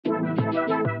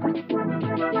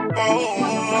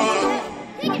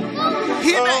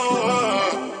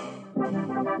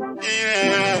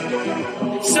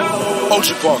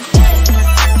Ocean Park.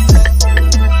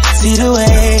 See the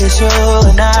way you're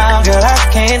showing now, girl, I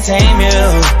can't tame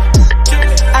you.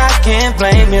 I can't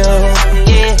blame you,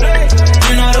 yeah.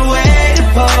 You know the way to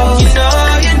pose, you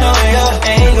know your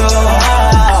angle.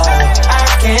 I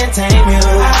can't tame you,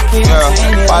 I can't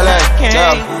tame you, Wale,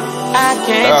 I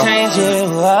can't change you.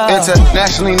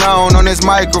 Internationally known on this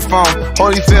microphone.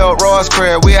 Holyfield, Ross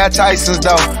crib, we at Tyson's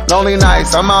though. Lonely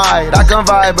nights, I'm alright, I can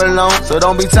vibe alone. So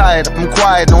don't be tired, I'm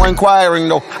quiet, no inquiring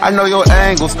though. I know your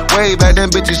angles, way back then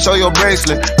bitches show your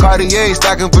bracelet. Cartiers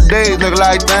stacking for days, look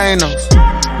like Thanos.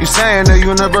 You saying the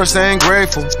universe ain't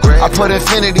grateful. I put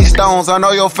infinity stones on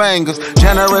all your fingers.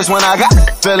 Generous when I got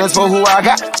feelings for who I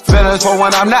got. Feelings for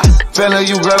when I'm not feeling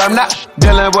you, girl, I'm not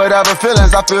dealing with other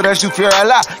feelings. I feel that you fear a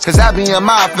lot, cause I be in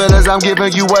my feelings, I'm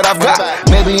giving you what I've got.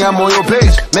 Maybe I'm on your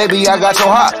page, maybe I got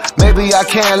your heart. Maybe I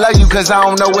can't love you cause I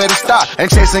don't know where to start. And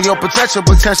chasing your potential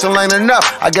ain't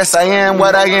enough. I guess I am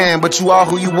what I am, but you are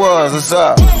who you was, what's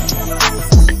up?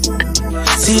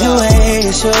 See the way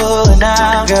you're showing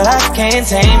now, girl, I can't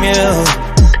tame you.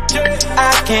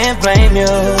 I can't blame you,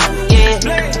 yeah.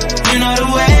 You know the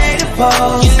way to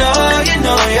pose, you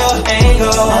know your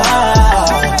angle.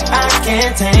 I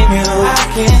can't tame you, I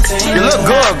can't tame you. You look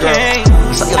good, girl.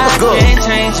 I can't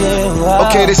change you.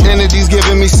 Okay, this energy's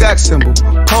giving me sex symbol.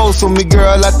 Pose for me,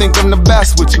 girl, I think I'm the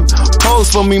best with you. Pose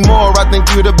for me more, I think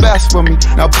you the best for me.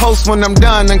 Now post when I'm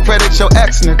done and credit your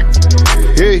ex nigga.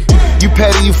 Hey, you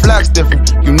petty, you flex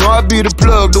different. You know I be the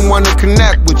plug, the one to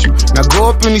connect with you. Now go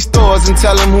up in these stores and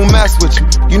tell them who mess with you.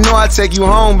 You know I take you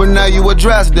home, but now you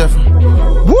address different.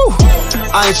 Woo!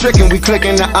 I ain't tricking, we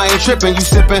clicking, now I ain't tripping. You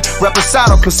sipping,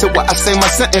 reposado, consider what I say my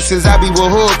sentences. I be with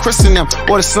Hood, Chris and them,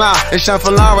 or the slime. It's Sean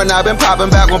for Lauren, I been popping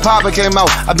back when Papa came out.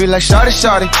 I be like, shawty,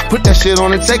 shawty, put that shit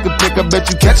on and take a pic. I bet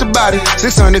you catch a body.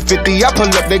 650, I pull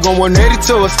up, they gon' 180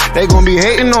 to us. They gon' be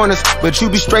hating on us, but you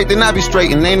be straight, then I be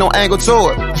straight, and ain't no angle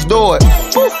to it. Let's do it.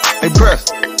 Woo! Hey, press.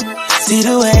 See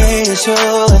the way you're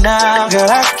showing now, girl,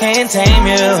 I can't tame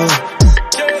you.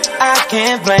 I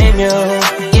can't blame you,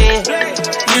 yeah.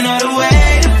 You know the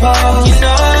way to pose, you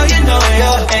know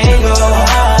your angle.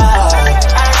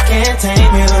 I can't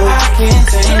tame you, I can't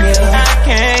tame you,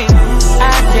 I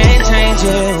can't change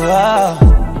you.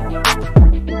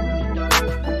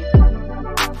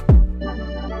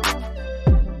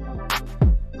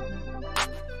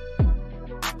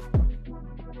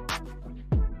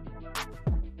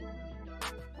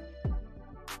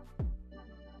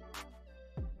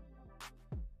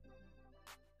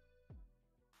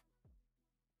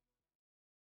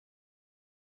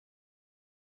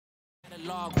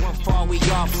 Log one fall, we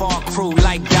all fall, crew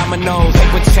like dominoes.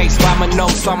 Paper chase by my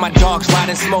notes, all my dogs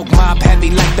riding smoke, mob heavy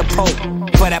like the Pope.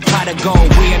 For that pot of gold,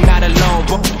 we are not alone.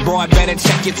 Boy, better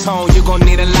check your tone, you gon'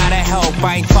 need a lot of help.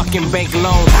 I ain't fucking bank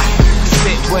loans.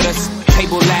 Sit with us,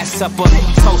 table last supper,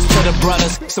 toast to the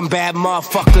brothers, some bad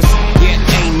motherfuckers. Yeah,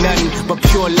 ain't nothing but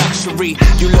pure luxury.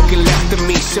 You looking left of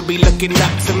me, should be looking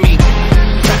up to me.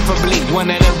 Preferably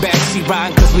one of the best, she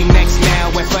riding cause we next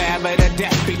now. And forever to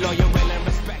death, be loyal and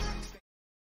respect.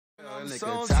 I'm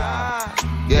so tired.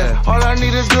 Yeah, all I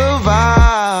need is good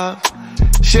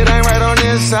vibes. Shit ain't right on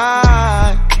this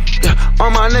side. Yeah, all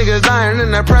my niggas dying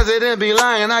and the president be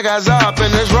lying. I got Zop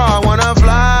in this raw, I wanna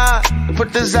fly.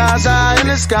 Put the Zaza in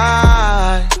the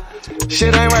sky.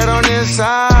 Shit ain't right on this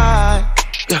side.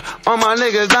 Yeah, all my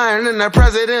niggas dying and the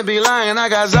president be lying. I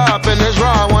got Zop in this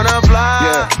raw, I wanna fly.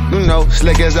 Yeah, you know,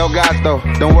 slick as El Gato.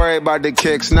 Don't worry about the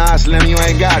kicks. Nah, Slim, you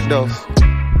ain't got those.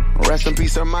 Rest in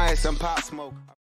peace, or my some pop smoke.